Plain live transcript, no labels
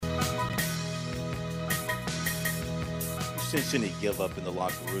shouldn't he give up in the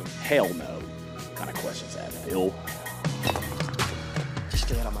locker room? Hell no. What kind of questions that, Bill? Just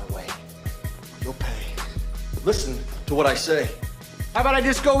get out of my way. You'll pay. Listen to what I say. How about I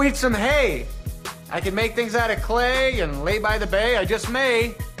just go eat some hay? I can make things out of clay and lay by the bay. I just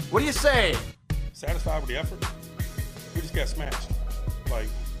may. What do you say? Satisfied with the effort? We just got smashed. Like,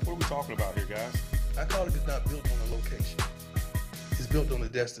 what are we talking about here, guys? Our college is not built on a location. It's built on a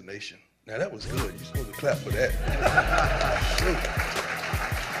destination. Now, that was good. You're supposed to clap for that.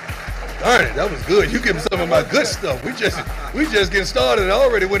 Darn it, that was good. You give me some of my good stuff. We just getting started and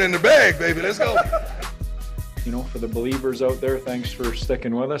already went in the bag, baby. Let's go. You know, for the believers out there, thanks for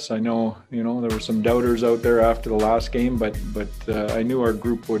sticking with us. I know, there were some doubters out there after the last game, but I knew our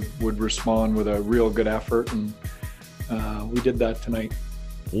group would respond with a real good effort, and we did that tonight.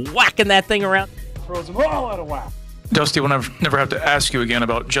 Whacking that thing around. Throws them all out of whack. Dusty, we'll never have to ask you again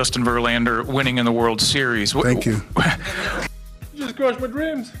about Justin Verlander winning in the World Series. Thank you. You just crushed my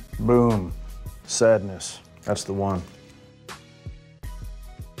dreams. Boom. Sadness. That's the one.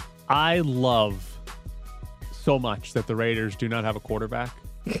 I love so much that the Raiders do not have a quarterback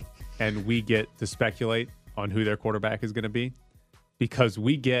and we get to speculate on who their quarterback is going to be because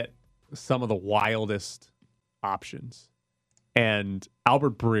we get some of the wildest options. And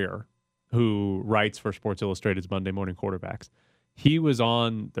Albert Breer, who writes for Sports Illustrated's Monday Morning Quarterbacks, he was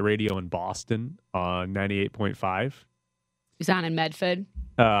on the radio in Boston on 98.5. He's on in Medford.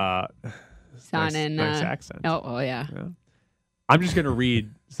 Nice accent. Oh, yeah. I'm just going to read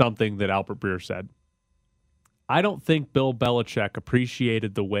something that Albert Breer said. I don't think Bill Belichick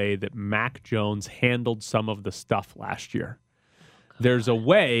appreciated the way that Mac Jones handled some of the stuff last year. There's a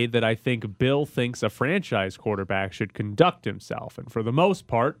way that I think Bill thinks a franchise quarterback should conduct himself. And for the most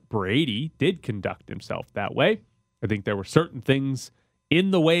part, Brady did conduct himself that way. I think there were certain things in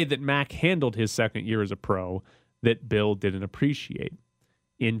the way that Mac handled his second year as a pro that Bill didn't appreciate.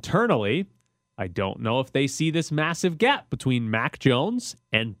 Internally, I don't know if they see this massive gap between Mac Jones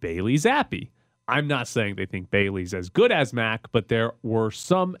and Bailey Zappi. I'm not saying they think Bailey's as good as Mac, but there were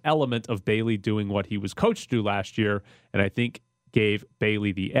some element of Bailey doing what he was coached to do last year, and I think gave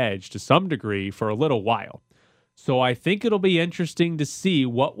Bailey the edge to some degree for a little while. So I think it'll be interesting to see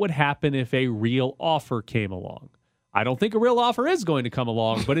what would happen if a real offer came along. I don't think a real offer is going to come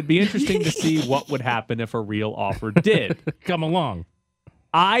along, but it'd be interesting to see what would happen if a real offer did come along.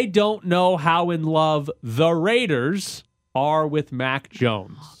 I don't know how in love the Raiders are with Mac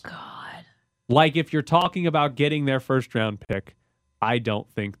Jones. Oh, God. Like, if you're talking about getting their first-round pick, I don't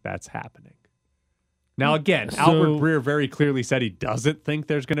think that's happening. Now, again, Albert Breer very clearly said he doesn't think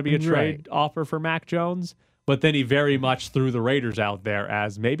there's going to be a trade offer for Mac Jones, but then he very much threw the Raiders out there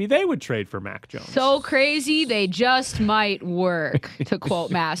as maybe they would trade for Mac Jones. So crazy, they just might work, to quote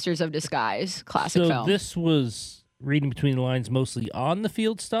Masters of Disguise, classic film. So this was reading between the lines mostly on the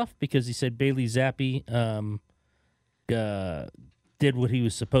field stuff because he said Bailey Zappi did what he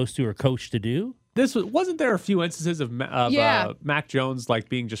was supposed to or coached to do. Wasn't there a few instances of Mac Jones like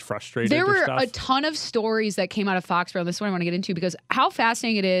being just frustrated? There were stuff? a ton of stories that came out of Foxborough. This is what I want to get into because how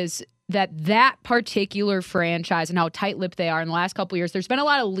fascinating it is that particular franchise and how tight-lipped they are in the last couple of years. There's been a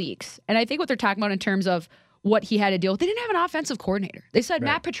lot of leaks, and I think what they're talking about in terms of what he had to deal with. They didn't have an offensive coordinator. They said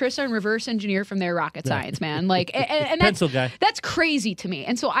Matt Patricia and reverse engineer from their rocket science, man. Like, and pencil guy. That's crazy to me.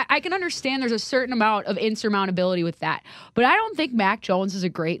 And so I can understand there's a certain amount of insurmountability with that. But I don't think Mac Jones is a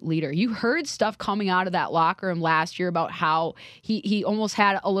great leader. You heard stuff coming out of that locker room last year about how he almost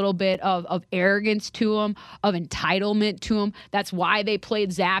had a little bit of arrogance to him, of entitlement to him. That's why they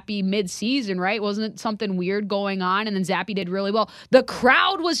played Zappi mid-season, right? Wasn't it something weird going on? And then Zappi did really well. The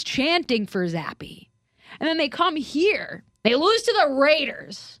crowd was chanting for Zappi. And then they come here. They lose to the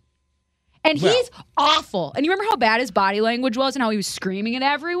Raiders. And he's awful. And you remember how bad his body language was and how he was screaming at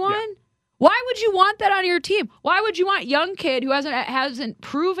everyone? Yeah. Why would you want that on your team? Why would you want a young kid who hasn't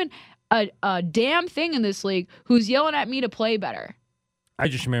proven a damn thing in this league who's yelling at me to play better? I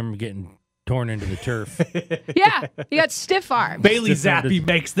just remember getting torn into the turf. Yeah, he got stiff arms. Bailey Zappi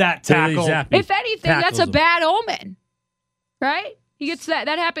makes that tackle. If anything, that's a bad omen. Right? He gets that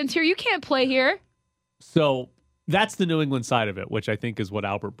happens here. You can't play here. So that's the New England side of it, which I think is what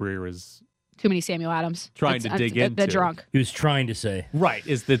Albert Breer is too many Samuel Adams trying to dig into. The drunk. He was trying to say. Right,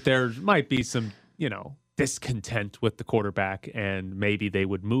 is that there might be some, discontent with the quarterback and maybe they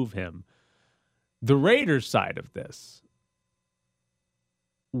would move him. The Raiders side of this,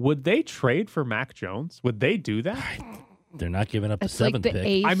 would they trade for Mac Jones? Would they do that? They're not giving up That's the seventh like the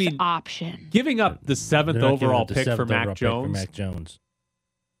pick. eighth option. Giving up the seventh overall pick for Mac Jones.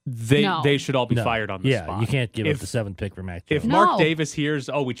 They should all be No. fired on the Yeah, spot. you can't give If- up the 7th pick for Mac If Jones. Mark No. Davis hears,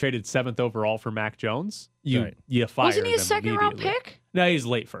 we traded 7th overall for Mac Jones, you fire Wasn't he a them second-round immediately. pick? No, he's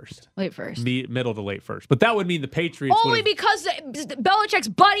late first. Late first. Middle to late first. But that would mean the Patriots Only because Belichick's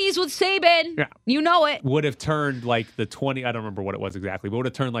buddies with Saban. Yeah. You know it. would have turned like the 20, I don't remember what it was exactly, but would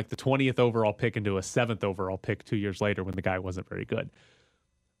have turned like the 20th overall pick into a 7th overall pick 2 years later when the guy wasn't very good.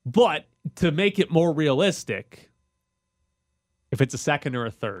 But to make it more realistic, if it's a second or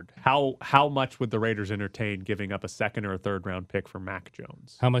a third, how much would the Raiders entertain giving up a second or a third round pick for Mac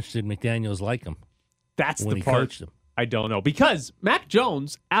Jones? How much did McDaniels like him? That's when the he part coached him? I don't know, because Mac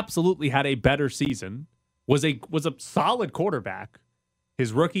Jones absolutely had a better season, was a solid quarterback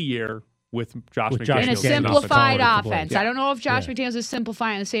his rookie year with Josh McDaniels. In a as an simplified offensive offense. coordinator. I don't know if Josh McDaniels is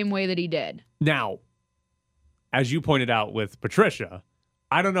simplifying the same way that he did. Now, as you pointed out with Patricia,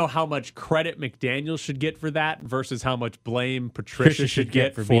 I don't know how much credit McDaniels should get for that versus how much blame Patricia should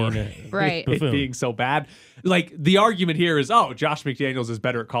get for being Right. it being so bad. Like, the argument here is, Josh McDaniels is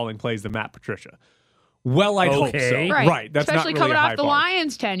better at calling plays than Matt Patricia. Well, I'd hope so. Right. That's Especially not really coming a high off the bar.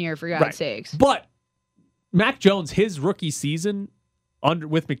 Lions tenure, for God's sakes. But Mac Jones, his rookie season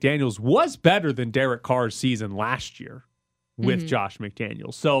with McDaniels was better than Derek Carr's season last year with Mhm. Josh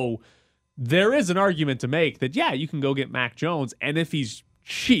McDaniels. So there is an argument to make that, you can go get Mac Jones, and if he's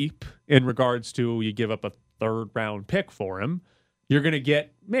cheap in regards to you give up a third-round pick for him, you're going to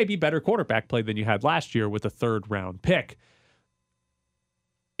get maybe better quarterback play than you had last year with a third-round pick.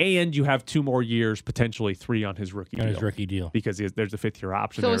 And you have 2 more years, potentially 3 on his rookie deal. Because there's a 5th-year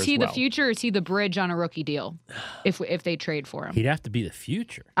option So there is as he well. the future or is he the bridge on a rookie deal if they trade for him? He'd have to be the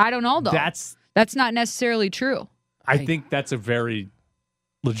future. I don't know, though. That's not necessarily true. I think that's a very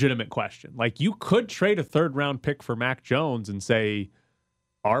legitimate question. Like, you could trade a third-round pick for Mac Jones and say,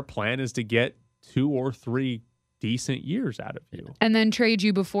 our plan is to get 2 or 3 decent years out of you. And then trade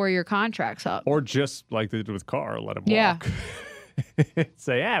you before your contract's up. Or just like they did with Carr, let him Yeah. walk.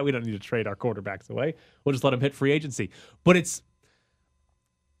 Say, we don't need to trade our quarterbacks away. We'll just let him hit free agency. But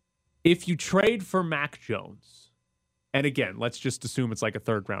if you trade for Mac Jones, and again, let's just assume it's like a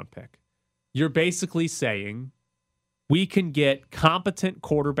third-round pick, you're basically saying we can get competent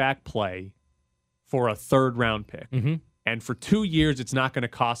quarterback play for a third-round pick. Mm-hmm. And for 2 years, it's not going to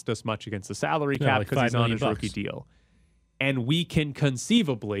cost us much against the salary Yeah, cap like because he's $5 on million his rookie deal. And we can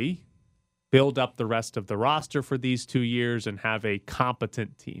conceivably build up the rest of the roster for these 2 years and have a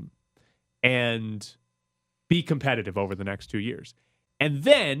competent team and be competitive over the next 2 years. And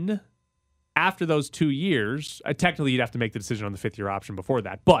then after those 2 years, technically you'd have to make the decision on the 5th-year option before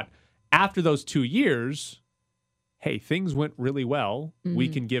that. But after those 2 years, hey, things went really well. We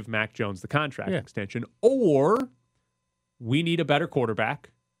can give Mac Jones the contract extension. Or we need a better quarterback.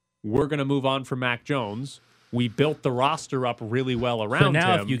 We're going to move on from Mac Jones. We built the roster up really well around So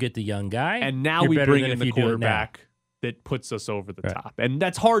now him. if you get the young guy, And now you're we better bring than in if the you do it now. quarterback that puts us over the top. And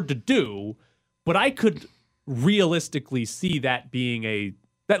that's hard to do, but I could realistically see that being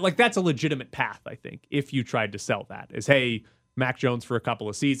that's a legitimate path, I think, if you tried to sell that. Is, hey, Mac Jones for a couple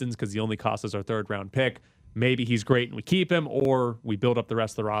of seasons because he only cost us our third-round pick. Maybe he's great and we keep him, or we build up the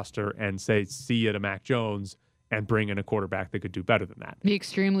rest of the roster and say, see you to Mac Jones and bring in a quarterback that could do better than that. Be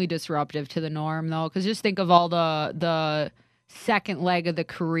extremely disruptive to the norm, though, because just think of all the second leg of the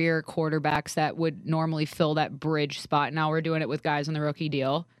career quarterbacks that would normally fill that bridge spot. Now we're doing it with guys on the rookie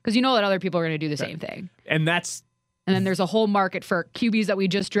deal because you know that other people are going to do the same thing. And then there's a whole market for QBs that we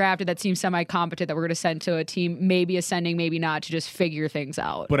just drafted that seem semi-competent that we're going to send to a team, maybe ascending, maybe not, to just figure things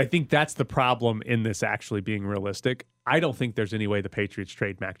out. But I think that's the problem in this actually being realistic. I don't think there's any way the Patriots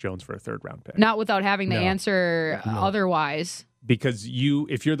trade Mac Jones for a third-round pick. Not without having the answer otherwise. Because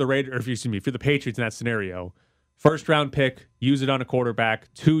if you're the Patriots in that scenario, first round pick, use it on a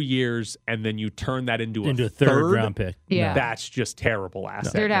quarterback, 2 years, and then you turn that into a third round pick. Yeah. That's just terrible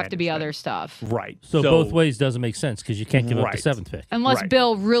asset. There'd have to be management. other stuff. Right. So both ways doesn't make sense because you can't give up the 7th pick. Unless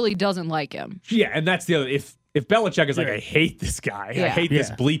Bill really doesn't like him. Yeah, and that's the other. If Belichick is like, I hate this guy, I Yeah. hate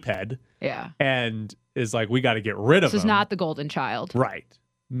this bleep head, and is like, we got to get rid of This him. is not the golden child. Right.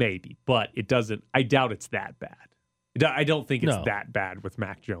 Maybe, but it doesn't. I doubt it's that bad. I don't think it's that bad with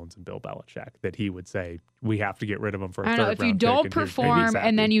Mac Jones and Bill Belichick that he would say we have to get rid of him for a I third don't know. round If you pick don't and here's- perform maybe he's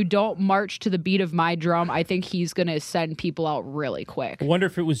and then happy. you don't march to the beat of my drum, I think he's going to send people out really quick. I wonder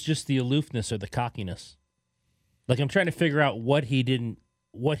if it was just the aloofness or the cockiness. Like, I'm trying to figure out how he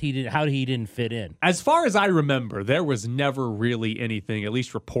didn't fit in. As far as I remember, there was never really anything, at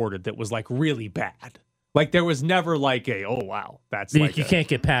least reported, that was like really bad. Like, there was never like that's You like can't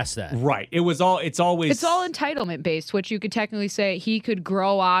get past that. Right. It's always It's all entitlement based, which you could technically say he could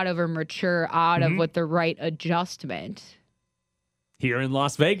grow out of or mature out of with the right adjustment. here in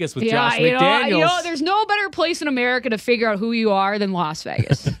Las Vegas with Yeah, Josh McDaniels. there's no better place in America to figure out who you are than Las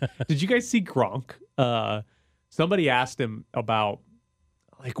Vegas. Did you guys see Gronk? Somebody asked him about,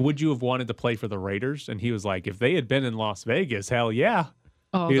 like, would you have wanted to play for the Raiders? And he was like, if they had been in Las Vegas, hell yeah.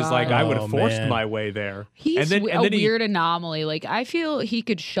 Oh, he was God. like, I would have forced man. my way there. He's and a then weird anomaly. Like, I feel he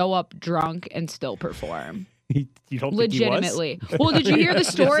could show up drunk and still perform. You don't think he was? Legitimately. Well, did you hear the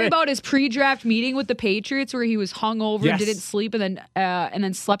story about his pre-draft meeting with the Patriots where he was hungover and Yes. didn't sleep and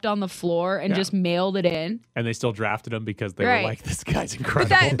then slept on the floor and Yeah. just mailed it in? And they still drafted him because they Right. were like, this guy's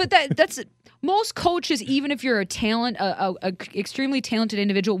incredible. But that's most coaches, even if you're a extremely talented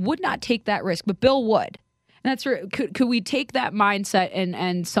individual, would not take that risk. But Bill would. And that's where could we take that mindset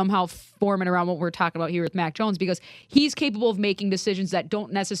and somehow form it around what we're talking about here with Mac Jones, because he's capable of making decisions that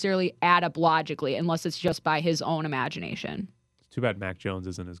don't necessarily add up logically unless it's just by his own imagination. It's too bad Mac Jones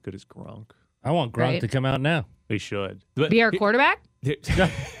isn't as good as Gronk. I want Gronk Right. to come out now. He should. Be our quarterback?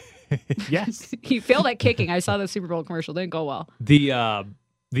 Yes. He failed at kicking. I saw the Super Bowl commercial. Didn't go well.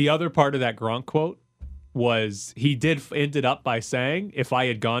 The other part of that Gronk quote was he ended up by saying, if I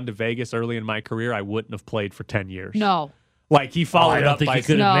had gone to Vegas early in my career, I wouldn't have played for 10 years. No. Like, he followed I it don't up think by he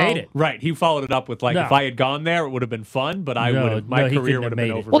could have No. made it. Right. He followed it up with, like, No. if I had gone there, it would have been fun, but I No, would have, no, my he career couldn't would have have been made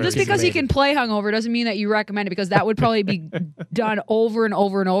it. over. Well, very just because soon. he can play hungover doesn't mean that you recommend it, because that would probably be done over and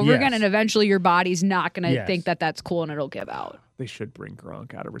over and over Yes. again, and eventually your body's not going to Yes. think that that's cool and it'll give out. They should bring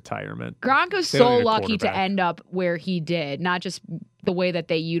Gronk out of retirement. Gronk was They don't so need a lucky to quarterback. end up where he did, not just the way that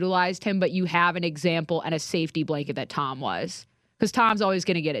they utilized him, but you have an example and a safety blanket that Tom was. Because Tom's always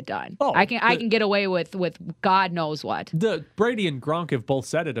going to get it done. Oh, I can get away with God knows what. The Brady and Gronk have both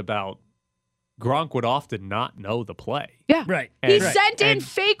said it about Gronk would often not know the play. Yeah. Right. He And- sent in and-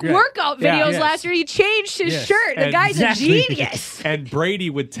 fake Right. workout Yeah. videos Yes. last year. He changed his Yes. shirt. The And- guy's Exactly. a genius. And Brady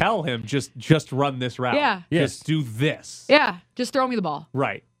would tell him, just run this route. Yeah. Yes. Just do this. Yeah, just throw me the ball.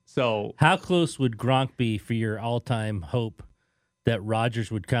 Right. So How close would Gronk be for your all-time hope that Rodgers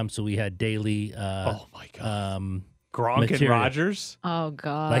would come so we had daily oh my God. Gronk and material. Rodgers. Oh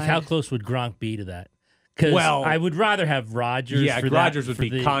God. Like, how close would Gronk be to that? Because Well, I would rather have Rodgers. Yeah, for Rodgers that, would for be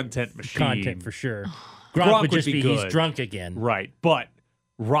the content machine. Content for sure. Gronk would just be he's good. drunk again. Right. But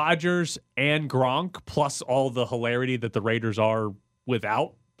Rodgers and Gronk, plus all the hilarity that the Raiders are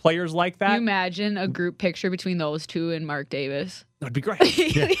without players like Can you that, imagine a group picture between those two and Mark Davis? that'd be great.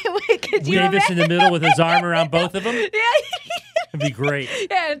 Could you Davis in the middle with his arm around both of them. Yeah. That'd be great.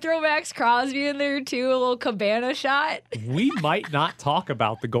 Yeah, and throw Max Crosby in there too, a little cabana shot. We might not talk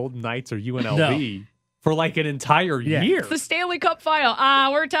about the Golden Knights or UNLV for like an entire Yeah. year. It's the Stanley Cup final.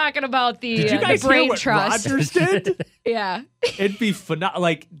 We're talking about the, Did you guys the brain hear what trust. Rodgers did? Yeah. It'd be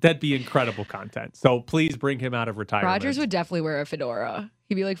like that'd be incredible content. So please bring him out of retirement. Rodgers would definitely wear a fedora.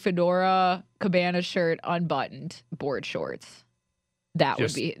 He'd be like fedora, cabana shirt, unbuttoned, board shorts. That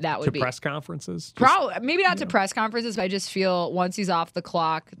Just would be press conferences. Just- Probably maybe not to press conferences, but I just feel once he's off the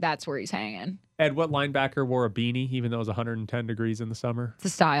clock, that's where he's hanging. Ed, what linebacker wore a beanie even though it was 110 degrees in the summer? It's a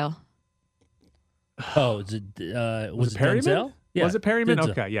style. Oh, was it Perryman? Denzel? Yeah, Was it Perryman? Denzel.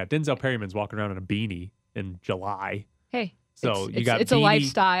 Okay, yeah. Denzel Perryman's walking around in a beanie in July. Hey, So it's, you got it's a beanie-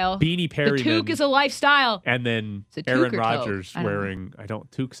 lifestyle. Beanie Perryman. The toque is a lifestyle. And then Is it Aaron toque or Rodgers toque? I don't know. wearing,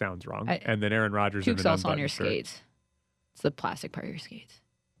 toque sounds wrong. I- and then Aaron Rodgers in Toque's an also on your unbuttoned shirt. skates. It's the plastic part of your skates.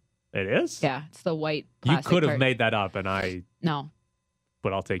 It is? Yeah, it's the white You plastic could have part. made that up, No.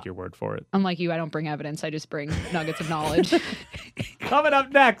 but I'll take your word for it. Unlike you, I don't bring evidence. I just bring nuggets of knowledge. Coming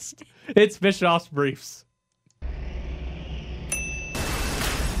up next, it's Bischoff's Briefs.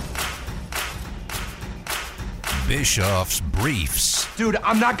 Bischoff's Briefs. Dude,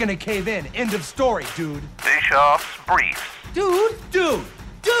 I'm not gonna cave in. End of story, dude. Bischoff's Briefs. Dude.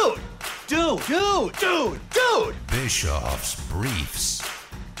 Bischoff's Briefs.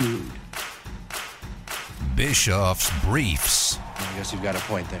 Dude. Bischoff's Briefs. I guess you've got a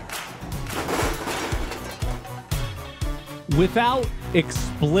point there. Without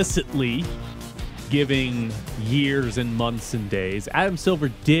explicitly giving years and months and days, Adam Silver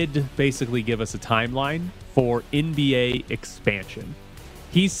did basically give us a timeline for NBA expansion.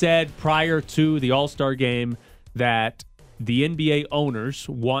 He said prior to the All-Star game that the NBA owners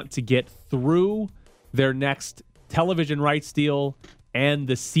want to get through their next television rights deal and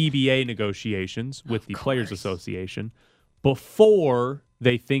the CBA negotiations with the Players Association before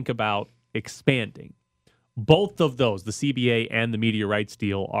they think about expanding. Both of those, the CBA and the media rights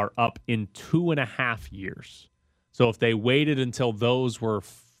deal, are up in 2.5 years. So if they waited until those were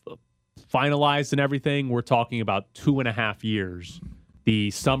finalized and everything, we're talking about 2.5 years,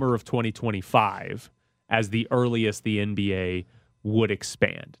 the summer of 2025, as the earliest the NBA would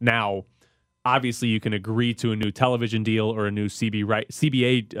expand. Now, obviously you can agree to a new television deal or a new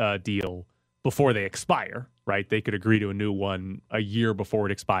CBA deal before they expire, right? They could agree to a new one a year before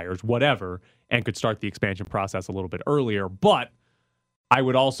it expires, whatever, and could start the expansion process a little bit earlier. But I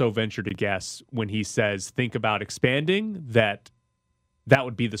would also venture to guess when he says think about expanding that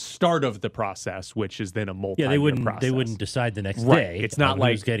would be the start of the process, which is then a multi-year process. They wouldn't decide the next Right. day. It's not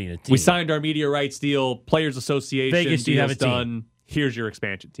like who's getting a team. we signed our media rights deal, Players Association, Vegas, you have deal's a team. done. Here's your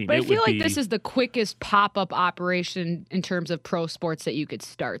expansion team. But I It feel would like be- this is the quickest pop-up operation in terms of pro sports that you could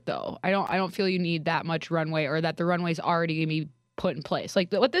start, though. I don't feel you need that much runway, or that the runway's already going to be put in place.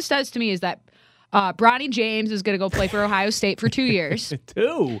 Like what this says to me is that Bronny James is going to go play for Ohio State for 2 years.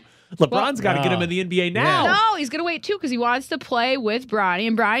 LeBron's got to get him in the NBA now. No, he's gonna wait too because he wants to play with Bronny,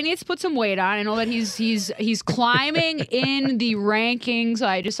 and Bronny needs to put some weight on. I know that he's climbing in the rankings.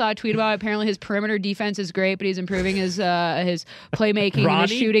 I just saw a tweet about it. Apparently his perimeter defense is great, but he's improving his playmaking and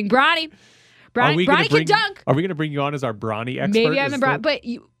his shooting. Bronny can dunk. Are we going to bring you on as our Bronny expert? Maybe I'm the Bronny, but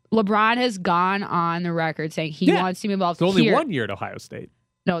LeBron has gone on the record saying he wants to be involved. It's only here. 1 year at Ohio State.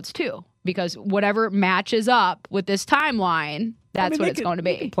 No, it's 2 because whatever matches up with this timeline. That's what it's going to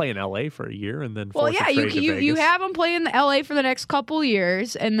be. They can play in LA for a year and then. Well, force yeah, a trade to you Vegas. have him play in the LA for the next couple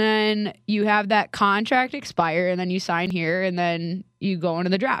years, and then you have that contract expire, and then you sign here, and then you go into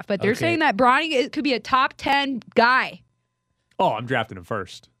the draft. But they're saying that Bronny could be a top 10 guy. Oh, I'm drafting him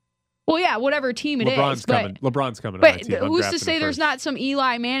first. Well, yeah, whatever team it LeBron's is. coming. LeBron's coming. But to my team. I'm who's to drafting say him there's first. not some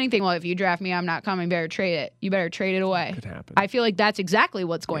Eli Manning thing? Well, if you draft me, I'm not coming. Better trade it. You better trade it away. Could happen. I feel like that's exactly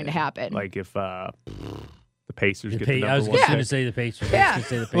what's going to happen. Like if the Pacers get the number I was one going to pick. say the Pacers. Yeah. I was gonna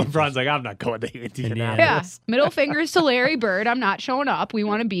say the Pacers. LeBron's like, I'm not going to Indianapolis. Yeah, middle fingers to Larry Bird. I'm not showing up. We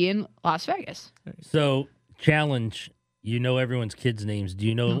want to be in Las Vegas. So, challenge. You know everyone's kids' names. Do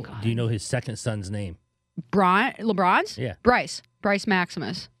you know? Do you know his second son's name? LeBron's? Yeah. Bryce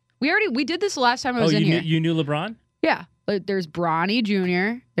Maximus. We did this the last time I was in here. You knew LeBron? Yeah. There's Bronny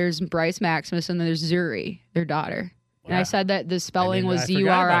Jr., there's Bryce Maximus, and then there's Zuri, their daughter. And I said that the spelling was I forgot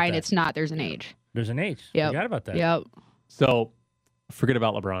Z-U-R-I, about and that. it's not. There's an H. There's an H. Yep. Forgot about that. Yep. So, forget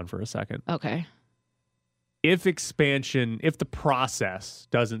about LeBron for a second. Okay. If the process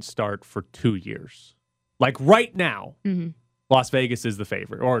doesn't start for 2 years, like right now, Las Vegas is the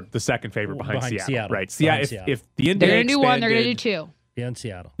favorite or the second favorite behind Seattle. Right. If the NBA They're going to do one, they're going to do expanded, 2. Yeah, in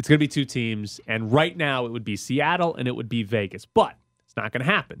Seattle. it's going to be 2 teams. And right now it would be Seattle and it would be Vegas. But it's not going to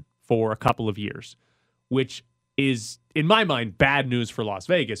happen for a couple of years, which is, in my mind, bad news for Las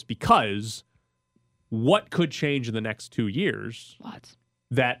Vegas because what could change in the next 2 years? What?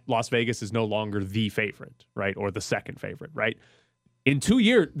 That Las Vegas is no longer the favorite, right? Or the second favorite, right? In 2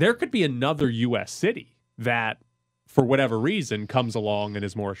 years, there could be another U.S. city that, for whatever reason, comes along and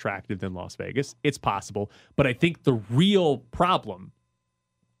is more attractive than Las Vegas. It's possible. But I think the real problem,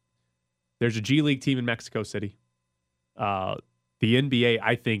 there's a G League team in Mexico City. The NBA,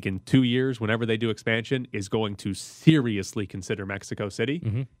 I think, in 2 years, whenever they do expansion, is going to seriously consider Mexico City.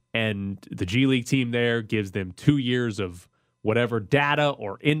 Mm-hmm. And the G League team there gives them 2 years of whatever data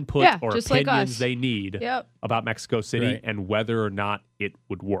or input or just like opinions us. they need Yep. about Mexico City Right. and whether or not it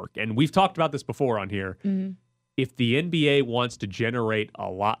would work. And we've talked about this before on here. Mm-hmm. If the NBA wants to generate a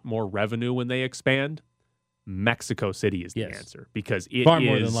lot more revenue when they expand, Mexico City is the answer because it Far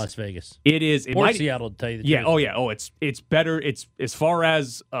more is- than Las Vegas. It is. It Or might, Seattle, to tell you the yeah. truth. Oh, yeah. Oh, it's better. It's as far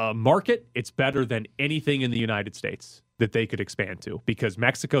as market, it's better than anything in the United States that they could expand to because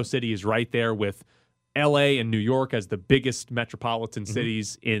Mexico City is right there with LA and New York as the biggest metropolitan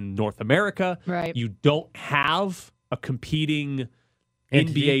cities in North America. Right. You don't have a competing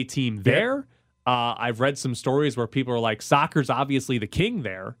Entity. NBA team there. I've read some stories where people are like, soccer's obviously the king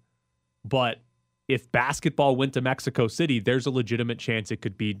there, but if basketball went to Mexico City, there's a legitimate chance it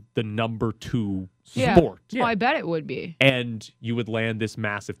could be the number 2 Yeah. sport. Well, I bet it would be. And you would land this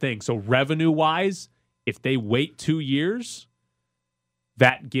massive thing. So revenue-wise, if they wait 2 years,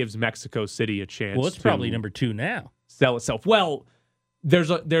 that gives Mexico City a chance Well, it's to probably number 2 now. sell itself. Well, there's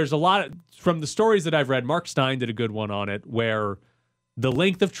a lot of, from the stories that I've read, Mark Stein did a good one on it where the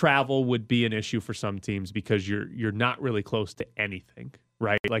length of travel would be an issue for some teams because you're not really close to anything,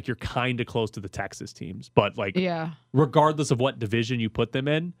 right? Like you're kind of close to the Texas teams, but like regardless of what division you put them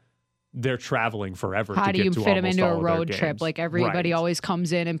in, they're traveling forever. How to do get you to fit them almost into all a of their road trip? games. Like everybody Right. always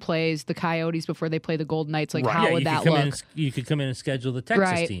comes in and plays the Coyotes before they play the Golden Knights. Like Right. how Yeah, would you that could come look? in and, you could come in and schedule the Texas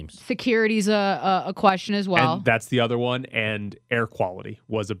right. teams. Security's a question as well. And that's the other one. And air quality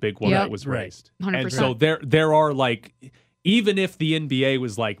was a big one Yep. that was Right. raised. 100%. And so there are like, even if the NBA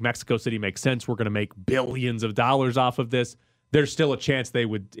was like, Mexico City makes sense, we're going to make billions of dollars off of this, there's still a chance they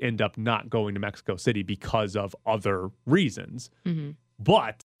would end up not going to Mexico City because of other reasons. Mm-hmm.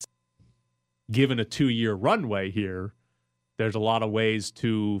 But given a 2-year runway here, there's a lot of ways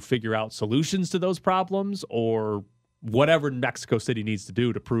to figure out solutions to those problems or whatever Mexico City needs to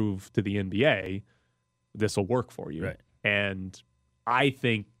do to prove to the NBA this will work for you. Right. And I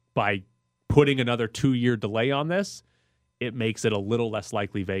think by putting another 2-year delay on this, it makes it a little less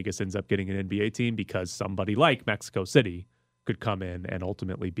likely Vegas ends up getting an NBA team because somebody like Mexico City could come in and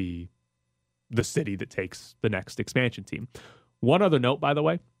ultimately be the city that takes the next expansion team. One other note, by the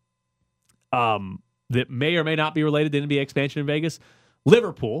way, that may or may not be related to NBA expansion in Vegas.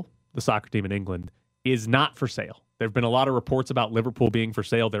 Liverpool, the soccer team in England, is not for sale. There have been a lot of reports about Liverpool being for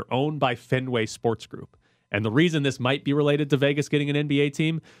sale. They're owned by Fenway Sports Group. And the reason this might be related to Vegas getting an NBA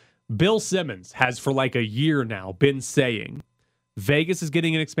team, Bill Simmons has for like a year now been saying Vegas is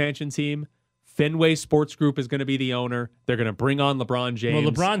getting an expansion team. Fenway Sports Group is going to be the owner. They're going to bring on LeBron James.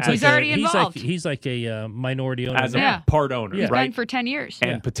 Well, LeBron's he's already involved. He's like a minority owner. As a part owner, He's right? been for 10 years.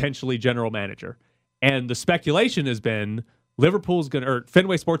 And potentially general manager. And the speculation has been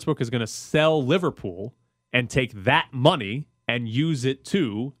Fenway Sportsbook is going to sell Liverpool and take that money and use it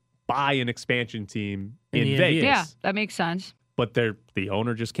to buy an expansion team in Vegas. Yeah, that makes sense. But the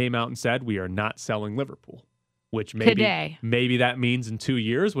owner just came out and said, we are not selling Liverpool, which maybe that means in 2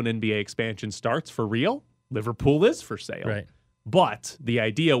 years when NBA expansion starts for real, Liverpool is for sale. Right. But the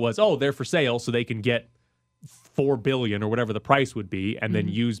idea was, they're for sale so they can get $4 billion or whatever the price would be and then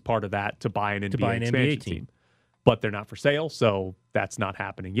use part of that to buy an NBA expansion team. But they're not for sale, so that's not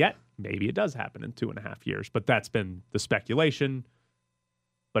happening yet. Maybe it does happen in 2.5 years, but that's been the speculation.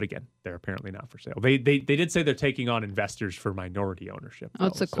 But again, they're apparently not for sale. They did say they're taking on investors for minority ownership.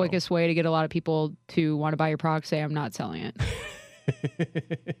 That's the quickest way to get a lot of people to want to buy your product. Say, I'm not selling it.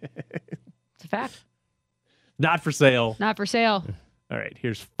 It's a fact. Not for sale. Not for sale. All right,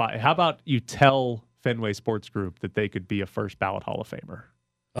 here's 5. How about you tell Fenway Sports Group that they could be a first ballot Hall of Famer?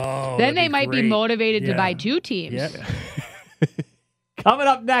 Oh, then they might be motivated to buy 2 teams. Yeah. Coming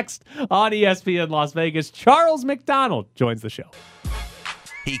up next on ESPN Las Vegas, Charles McDonald joins the show.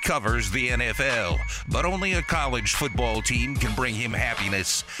 He covers the NFL, but only a college football team can bring him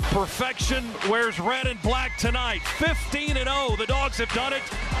happiness. Perfection wears red and black tonight. 15-0. The Dogs have done it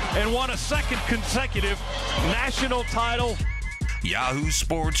and won a second consecutive national title. Yahoo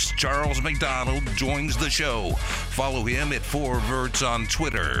Sports' Charles McDonald joins the show. Follow him at 4Verts on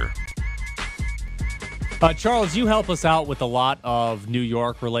Twitter. Charles, you help us out with a lot of New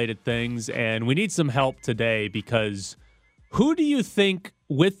York-related things, and we need some help today because who do you think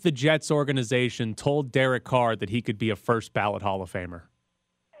with the Jets organization told Derek Carr that he could be a first ballot Hall of Famer?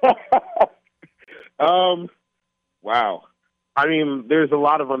 Wow. I mean, there's a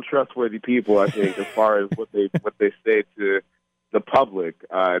lot of untrustworthy people, I think, as far as what they say to the public.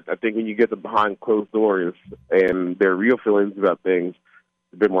 I think when you get them behind closed doors and their real feelings about things,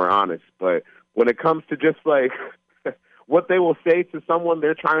 it's a bit more honest. But when it comes to just like what they will say to someone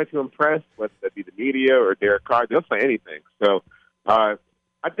they're trying to impress, whether that be the media or Derek Carr, they'll say anything. So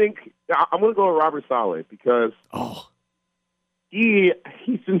I think I'm going to go with Robert Saleh because he's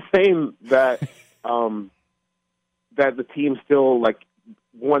been saying that that the team still like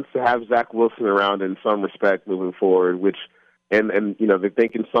wants to have Zach Wilson around in some respect moving forward, which and you know they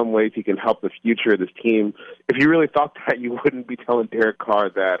think in some ways he can help the future of this team. If you really thought that, you wouldn't be telling Derek Carr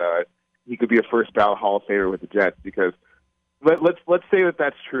that he could be a first ballot Hall of Famer with the Jets because let's say that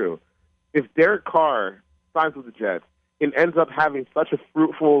that's true. If Derek Carr signs with the Jets and ends up having such a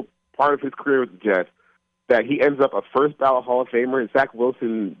fruitful part of his career with the Jets that he ends up a first ballot Hall of Famer, and Zach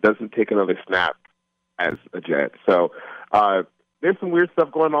Wilson doesn't take another snap as a Jet. So there's some weird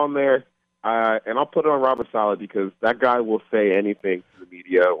stuff going on there, and I'll put it on Robert Saleh because that guy will say anything to the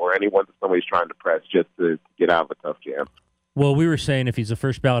media or anyone that somebody's trying to press just to get out of a tough jam. Well, we were saying if he's a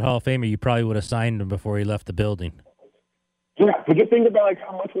first ballot Hall of Famer, you probably would have signed him before he left the building. Yeah, but just think about like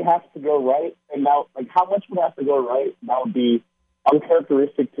how much would have to go right, and now like how much would have to go right. That would be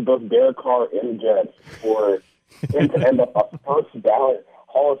uncharacteristic to both Derek Carr and the Jets for him to end up a first ballot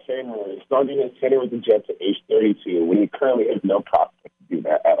Hall of Famer starting his tenure with the Jets at age 32 when he currently has no prospect to do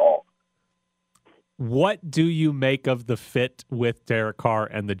that at all. What do you make of the fit with Derek Carr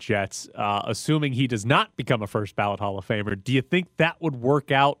and the Jets? Assuming he does not become a first ballot Hall of Famer, do you think that would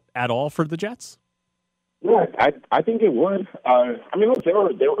work out at all for the Jets? Yeah, I think it would. I mean, look, they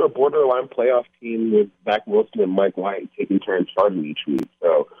were a borderline playoff team with Zach Wilson and Mike White taking turns starting each week.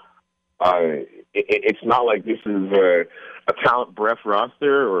 So it's not like this is a talent breath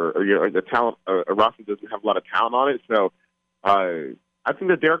roster or you know, a roster that doesn't have a lot of talent on it. So I think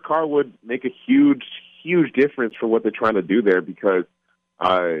that Derek Carr would make a huge difference for what they're trying to do there because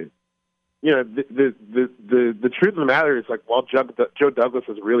the truth of the matter is, like, while Joe Douglas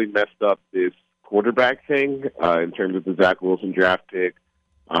has really messed up this quarterback thing in terms of the Zach Wilson draft pick,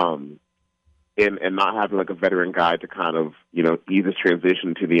 and not having like a veteran guy to kind of ease his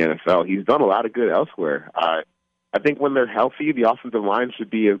transition to the NFL, he's done a lot of good elsewhere. I think when they're healthy, the offensive line should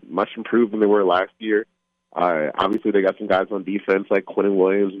be much improved than they were last year. Obviously, they got some guys on defense like Quentin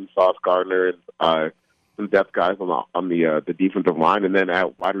Williams and Sauce Gardner, and some depth guys on the defensive line, and then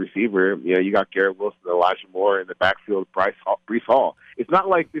at wide receiver, you got Garrett Wilson, Elijah Moore, in the backfield, Breece Hall. It's not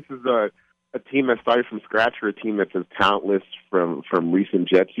like this is a team that started from scratch or a team that's as talentless from recent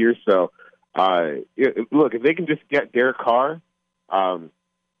Jets years. So, look, if they can just get Derek Carr,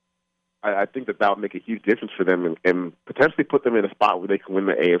 I think that would make a huge difference for them and potentially put them in a spot where they can win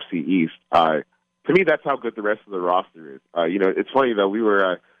the AFC East. To me, that's how good the rest of the roster is. It's funny, though, we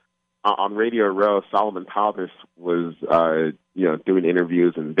were on Radio Row. Solomon Thomas was, doing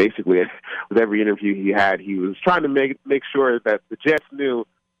interviews, and basically with every interview he had, he was trying to make sure that the Jets knew,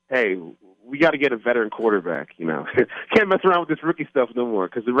 hey, we got to get a veteran quarterback. Can't mess around with this rookie stuff no more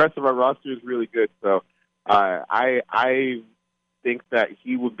because the rest of our roster is really good. So I think that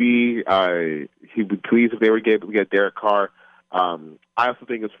he would be pleased if they were able to get Derek Carr. I also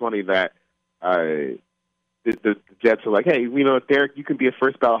think it's funny that the Jets are like, hey, Derek, you can be a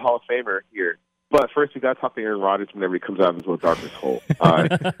first ballot Hall of Famer here. But first, we got to talk to Aaron Rodgers whenever he comes out of his little darkness hole.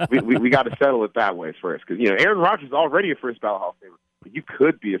 We got to settle it that way first, because Aaron Rodgers is already a first ballot Hall of Famer, but you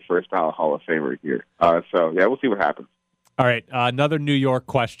could be a first ballot Hall of Famer here. We'll see what happens. All right, another New York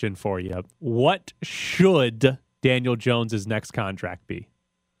question for you. What should Daniel Jones's next contract be?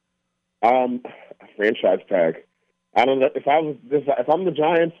 A franchise tag. I don't know if I'm the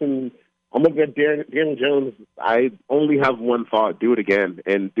Giants and I'm looking at Daniel Jones, I only have one thought: do it again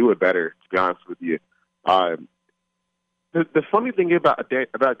and do it better. To be honest with you, the funny thing about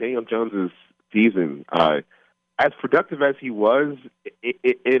Daniel Jones's season, as productive as he was,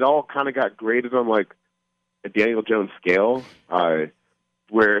 it all kind of got graded on like a Daniel Jones scale,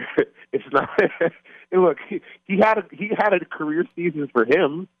 where it's not. Look, he had a career season for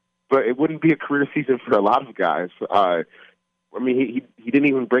him, but it wouldn't be a career season for a lot of guys. I mean, he didn't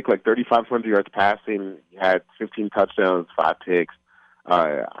even break like 3,500 yards passing. He had 15 touchdowns, 5 picks.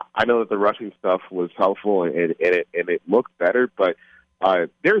 I know that the rushing stuff was helpful and it looked better, but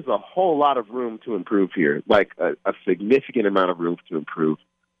there's a whole lot of room to improve here, like a significant amount of room to improve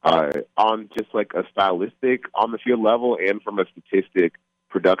on just like a stylistic on the field level and from a statistic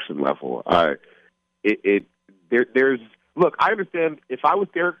production level. Look, I understand if I was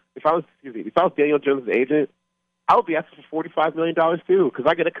Daniel Jones' agent, I would be asking for $45 million too, because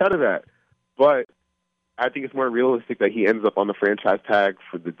I get a cut of that. But I think it's more realistic that he ends up on the franchise tag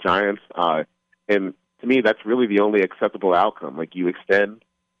for the Giants. And to me, that's really the only acceptable outcome. Like, you extend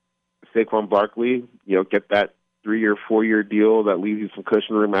Saquon Barkley, get that 3-year, 4-year deal that leaves you some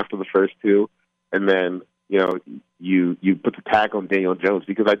cushion room after the first 2, and then you put the tag on Daniel Jones,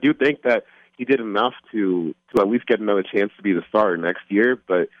 because I do think that he did enough to at least get another chance to be the starter next year,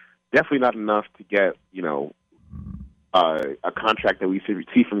 but definitely not enough to get a contract that we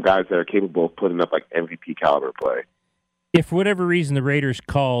see from guys that are capable of putting up like MVP caliber play. If for whatever reason the Raiders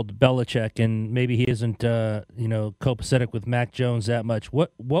called Belichick and maybe he isn't copacetic with Mac Jones that much,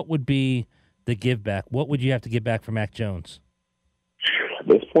 what would be the give back? What would you have to give back for Mac Jones? At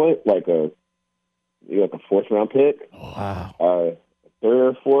this point, like a 4th round pick. Wow.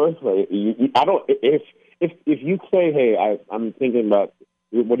 3rd or 4th. Like, I don't. If you say, hey, I'm thinking about.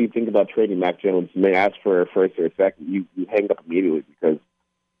 What do you think about trading Mac Jones? And they ask for a 1st or a 2nd, you hang up immediately, because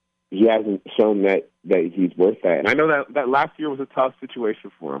he hasn't shown that he's worth that. And I know that last year was a tough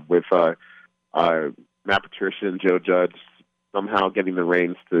situation for him with Matt Patricia and Joe Judge somehow getting the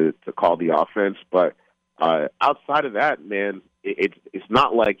reins to call the offense. But outside of that, man, it's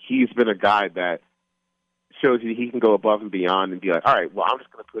not like he's been a guy that shows you he can go above and beyond and be like, all right, well, I'm just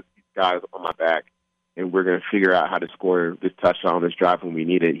going to put these guys on my back, and we're going to figure out how to score this touchdown on this drive when we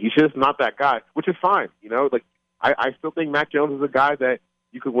need it. He's just not that guy, which is fine. Like I still think Mac Jones is a guy that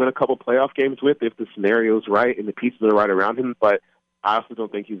you could win a couple playoff games with if the scenario's right and the pieces are right around him. But I also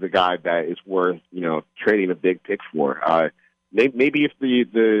don't think he's a guy that is worth, trading a big pick for. Maybe if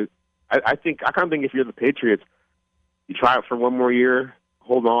I kind of think if you're the Patriots, you try it for one more year,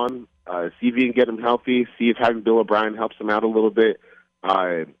 hold on, see if you can get him healthy, see if having Bill O'Brien helps him out a little bit.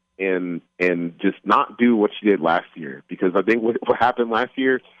 And just not do what you did last year, because I think what happened last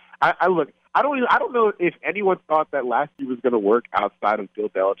year. I don't know if anyone thought that last year was going to work outside of Bill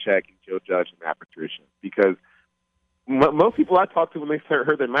Belichick and Joe Judge and Matt Patricia, because most people I talked to when they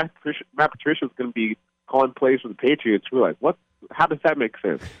heard that Matt Patricia was going to be calling plays for the Patriots were like, "What? How does that make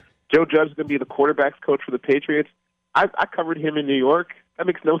sense?" Joe Judge is going to be the quarterback's coach for the Patriots. I covered him in New York. That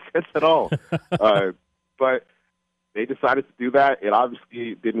makes no sense at all. But they decided to do that. It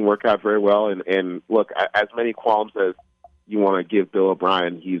obviously didn't work out very well. And look, as many qualms as you want to give Bill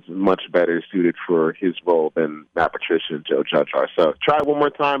O'Brien, he's much better suited for his role than Matt Patricia and Joe Judge are. So try it one more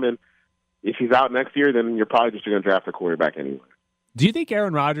time, and if he's out next year, then you're probably just going to draft a quarterback anyway. Do you think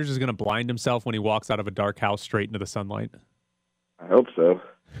Aaron Rodgers is going to blind himself when he walks out of a dark house straight into the sunlight? I hope so.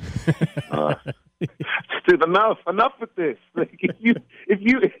 Dude, enough with this. Like, if you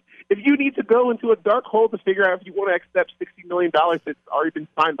need to go into a dark hole to figure out if you want to accept $60 million that's already been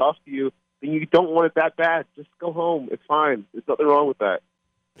signed off to you, then you don't want it that bad. Just go home. It's fine. There's nothing wrong with that.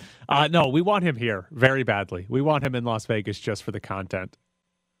 No, we want him here very badly. We want him in Las Vegas just for the content.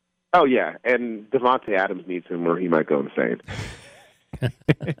 Oh, yeah, and Devontae Adams needs him or he might go insane.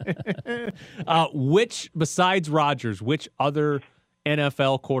 Besides Rodgers, which other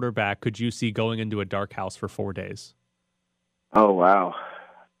NFL quarterback could you see going into a dark house for 4 days? Oh, wow.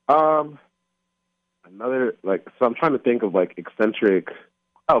 So I'm trying to think of eccentric.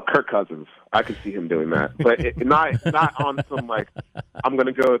 Oh, Kirk Cousins. I could see him doing that, but not on some I'm going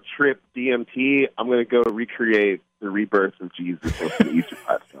to go trip DMT. I'm going to go recreate the rebirth of Jesus or some Easter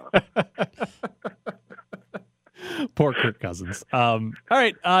type stuff. Poor Kirk Cousins. All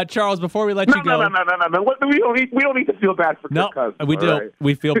right, Charles. Before we let you go, no. We don't need to feel bad for Kirk Cousins. We do. Right?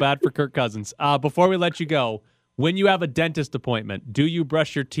 We feel bad for Kirk Cousins. Before we let you go, when you have a dentist appointment, do you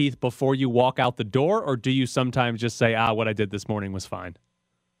brush your teeth before you walk out the door, or do you sometimes just say, what I did this morning was fine?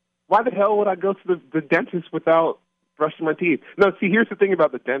 Why the hell would I go to the dentist without brushing my teeth? No, see, here's the thing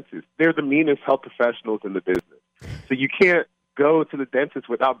about the dentist. They're the meanest health professionals in the business. So you can't go to the dentist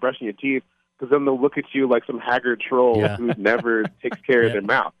without brushing your teeth because then they'll look at you like some haggard troll who never takes care of their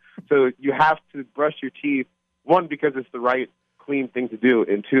mouth. So you have to brush your teeth, one, because it's the right, clean thing to do,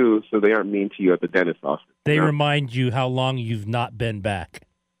 and two, so they aren't mean to you at the dentist's office. They remind you how long you've not been back.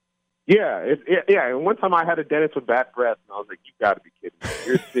 Yeah. And one time I had a dentist with bad breath, and I was like, you got to be kidding me.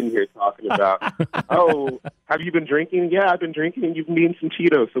 You're sitting here talking about, have you been drinking? Yeah, I've been drinking, and you've been eating some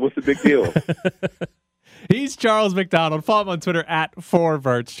Cheetos, so what's the big deal? He's Charles McDonald. Follow him on Twitter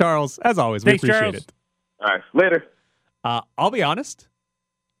 @4verts. Charles, as always, we appreciate Charles. it. All right, later. I'll be honest.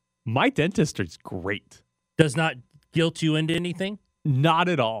 My dentist is great. Does not guilt you into anything? Not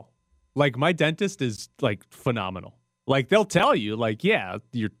at all. My dentist is phenomenal. They'll tell you,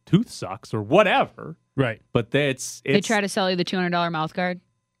 your tooth sucks or whatever. Right. But they try to sell you the $200 mouth guard.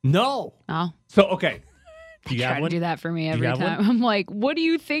 No. Oh. So, okay. They try to do that for me every time. I'm like, what do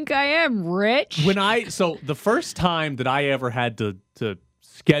you think I am, rich? So the first time that I ever had to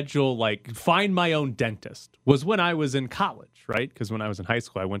schedule, find my own dentist was when I was in college, right? Because when I was in high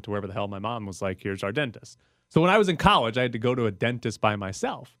school, I went to wherever the hell my mom was like, here's our dentist. So when I was in college, I had to go to a dentist by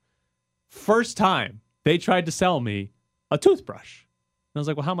myself. First time, they tried to sell me a toothbrush. And I was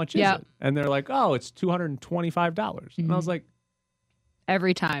like, well, how much is it? And they're like, oh, it's $225. And I was like,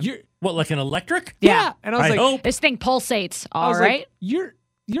 every time. What, like an electric? Yeah. And I was like, this thing pulsates. All right. Like,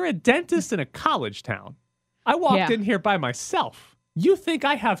 you're a dentist in a college town. I walked in here by myself. You think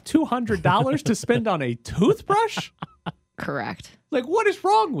I have $200 to spend on a toothbrush? Correct. What is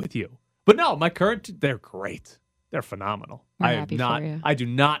wrong with you? But no, my current, they're great. They're phenomenal. I do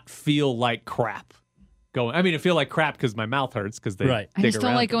not feel like crap. I feel like crap because my mouth hurts because they I just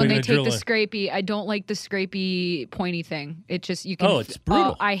don't like when they take the scrapey. I don't like the scrapey pointy thing. It just you can. Oh, it's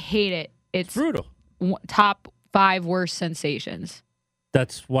brutal. I hate it. It's brutal. Top 5 worst sensations.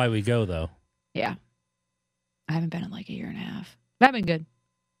 That's why we go though. Yeah, I haven't been in a year and a half. I've been good.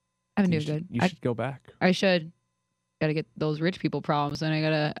 I've been doing good. You should go back. I should. Got to get those rich people problems, and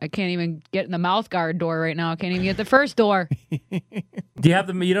I can't even get in the mouth guard door right now. I can't even get the first door. Do you have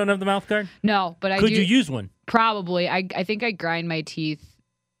the? You don't have the mouth guard? No, but Could you use one? Probably. I think I grind my teeth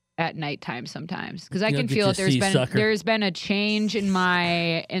at nighttime sometimes because I can feel that there's been a change in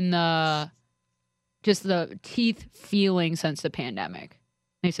the teeth feeling since the pandemic.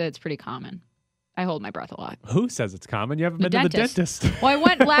 They said it's pretty common. I hold my breath a lot. Who says it's common? You haven't been to the dentist. Well, I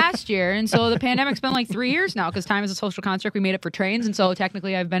went last year, and so the pandemic's been 3 years now because time is a social construct. We made it for trains, and so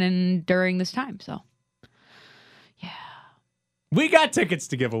technically I've been in during this time. So, yeah. We got tickets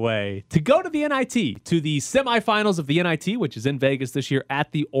to give away to go to the NIT, to the semifinals of the NIT, which is in Vegas this year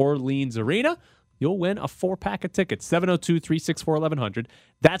at the Orleans Arena. You'll win a 4-pack of tickets, 702-364-1100.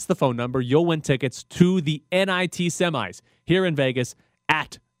 That's the phone number. You'll win tickets to the NIT semis here in Vegas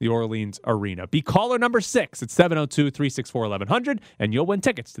at the Orleans Arena. Be caller number 6 at 702-364-1100, and you'll win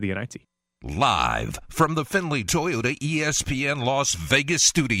tickets to the NIT. Live from the Findlay Toyota ESPN Las Vegas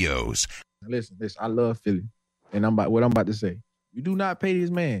studios. Listen, I love Philly, and what I'm about to say. You do not pay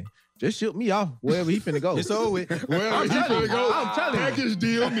this man Just ship me off wherever he finna go. It's over with. Wherever he finna go. I'm telling you. Package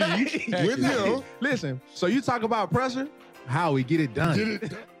deal me with him. Listen, so you talk about pressure, how we get it done.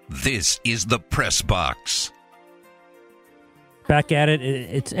 This is the Press Box. Back at it.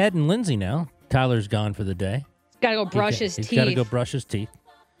 It's Ed and Lindsay now. Tyler's gone for the day. Got to go brush his teeth. He's got to go brush his teeth.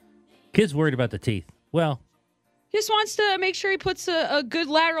 Kid's worried about the teeth. Well, Just wants to make sure he puts a good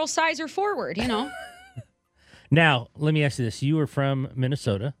lateral sizer forward, you know. now, let me ask you this. You are from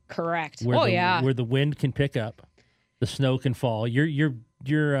Minnesota. Correct. Where the wind can pick up, the snow can fall. Your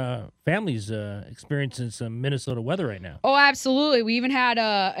family's experiencing some Minnesota weather right now. Oh, absolutely. We even had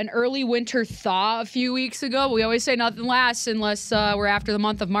an early winter thaw a few weeks ago. We always say nothing lasts unless we're after the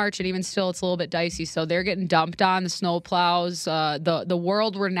month of March, and even still, it's a little bit dicey. So they're getting dumped on, the snow plows. The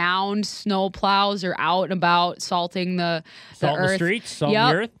world-renowned snow plows are out and about, salting the Salting earth. the streets, salting yep,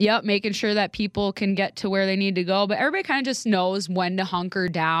 the earth. Yep, making sure that people can get to where they need to go. But everybody kind of just knows when to hunker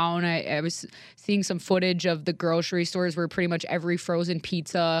down. I was seeing some footage of the grocery stores where pretty much every frozen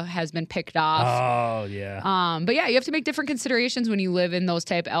pizza has been picked off. Oh, yeah. But yeah, you have to make different considerations when you live in those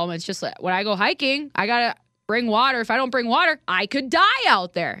type of elements. Just like when I go hiking, I gotta bring water. If I don't bring water, I could die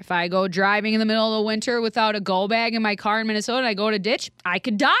out there. If I go driving in the middle of the winter without a go bag in my car in Minnesota and I go to ditch, I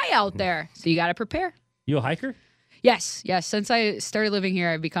could die out there. So you gotta prepare. You a hiker? Yes. Since I started living here,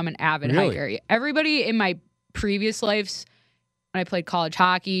 I've become an avid hiker. Everybody in my previous lives, when I played college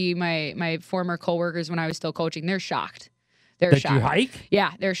hockey, my former coworkers when I was still coaching, they're shocked. They're shocked. You hike?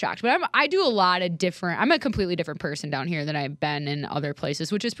 Yeah, they're shocked. But I do a lot of different. I'm a completely different person down here than I've been in other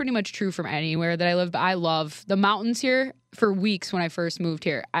places, which is pretty much true from anywhere that I live. But I love the mountains here. For weeks when I first moved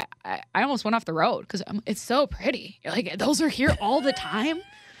here, I almost went off the road because it's so pretty. Like those are here all the time.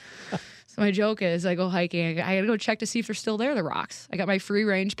 So my joke is, I go hiking. I gotta go check to see if they're still there. The rocks. I got my free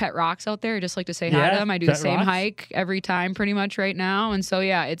range pet rocks out there. I just like to say hi to them. I do the same hike every time, pretty much right now. And so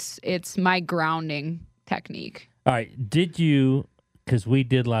yeah, it's my grounding technique. All right. Did you, because we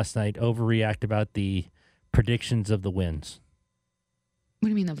did last night, overreact about the predictions of the winds? What do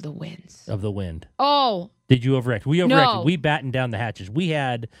you mean of the winds? Of the wind. Oh. Did you overreact? We overreacted. No. We battened down the hatches. We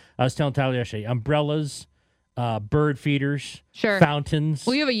had, I was telling Tyler yesterday, umbrellas, bird feeders, Sure. fountains.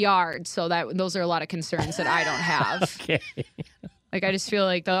 Well, you have a yard, so those are a lot of concerns that I don't have. Okay. Like I just feel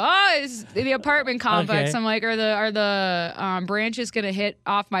like it's the apartment complex. Okay. I'm like, are the branches gonna hit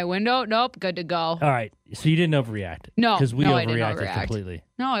off my window? Nope, good to go. All right. So you didn't overreact. No, because we I didn't overreacted overreact. completely.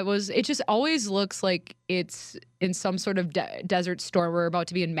 No, it just always looks like it's in some sort of desert storm. We're about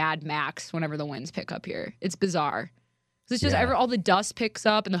to be in Mad Max whenever the winds pick up here. It's bizarre. It's just all the dust picks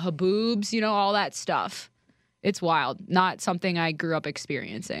up and the haboobs, all that stuff. It's wild. Not something I grew up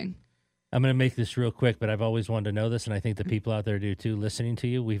experiencing. I'm going to make this real quick, but I've always wanted to know this, and I think the people out there do too, listening to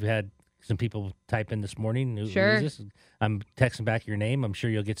you. We've had some people type in this morning. Who is this? I'm texting back your name. I'm sure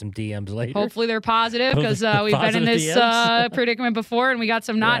you'll get some DMs later. Hopefully they're positive because we've been in this predicament before and we got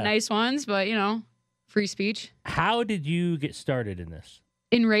some not nice ones, but, free speech. How did you get started in this?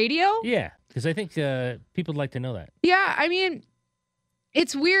 In radio? Yeah, because I think people would like to know that. Yeah, I mean,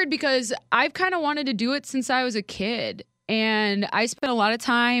 it's weird because I've kind of wanted to do it since I was a kid. And I spent a lot of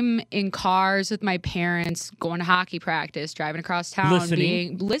time in cars with my parents, going to hockey practice, driving across town,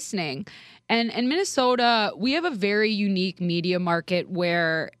 listening. And in Minnesota, we have a very unique media market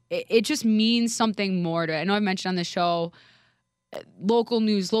where it just means something more to it. I know I've mentioned on the show, local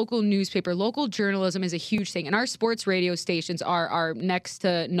news, local newspaper, local journalism is a huge thing. And our sports radio stations are next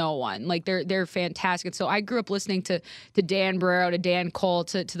to no one. Like they're fantastic. So I grew up listening to Dan Barrero, to Dan Cole,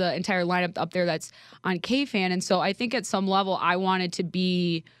 to the entire lineup up there that's on KFan. And so I think at some level I wanted to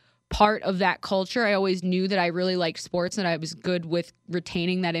be part of that culture. I always knew that I really liked sports and I was good with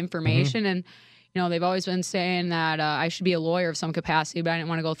retaining that information. And they've always been saying that I should be a lawyer of some capacity, but I didn't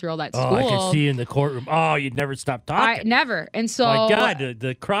want to go through all that school. Oh, I can see you in the courtroom. Oh, you'd never stop talking. Never. And so... My God,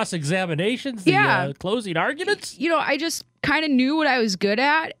 the cross-examinations, the closing arguments? I just kind of knew what I was good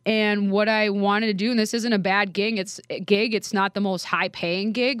at and what I wanted to do. And this isn't a bad gig. It's not the most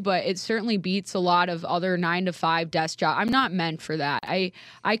high-paying gig, but it certainly beats a lot of other 9-to-5 desk jobs. I'm not meant for that.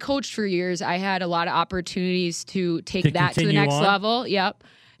 I coached for years. I had a lot of opportunities to take that to the next level. Yep.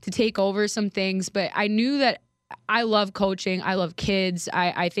 To take over some things, but I knew that I love coaching. I love kids.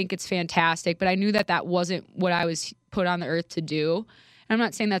 I think it's fantastic, but I knew that wasn't what I was put on the earth to do. And I'm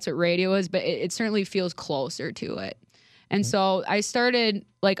not saying that's what radio is, but it certainly feels closer to it. And so I started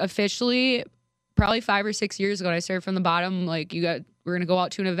officially probably 5 or 6 years ago. And I started from the bottom. We're going to go out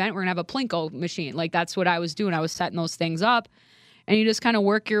to an event. We're going to have a Plinko machine. That's what I was doing. I was setting those things up. And you just kind of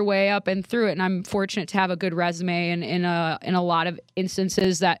work your way up and through it. And I'm fortunate to have a good resume and in a lot of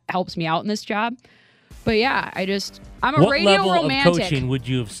instances that helps me out in this job. But yeah, I'm a What radio level romantic. of coaching would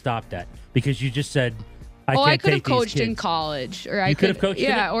you have stopped at? Because you just said, I I can't could have take these coached in kids. college, or You could have coached in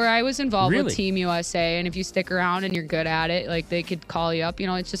Yeah, it? or I was involved Really? with Team USA, and if you stick around and you're good at it, like they could call you up. You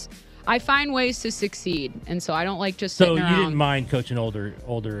know, it's just I find ways to succeed, and so I don't like just So sitting you around. didn't mind coaching older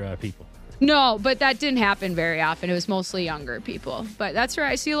people. No, but that didn't happen very often. It was mostly younger people. But that's where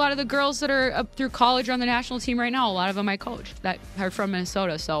I see a lot of the girls that are up through college on the national team right now. A lot of them I coached that are from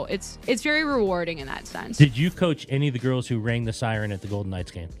Minnesota. So it's very rewarding in that sense. Did you coach any of the girls who rang the siren at the Golden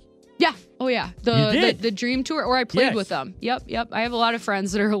Knights game? Yeah. Oh yeah. You did? The Dream Tour, or I played Yes. with them. Yep. I have a lot of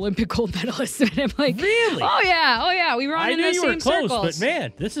friends that are Olympic gold medalists, and I'm like, really? Oh yeah. We run I in knew the you same were close, circles. but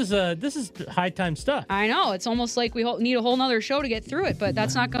man, this is high time stuff. I know. It's almost like we need a whole nother show to get through it, but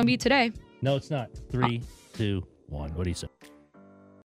that's not going to be today. No, it's not. 3, 2, 1. What do you say?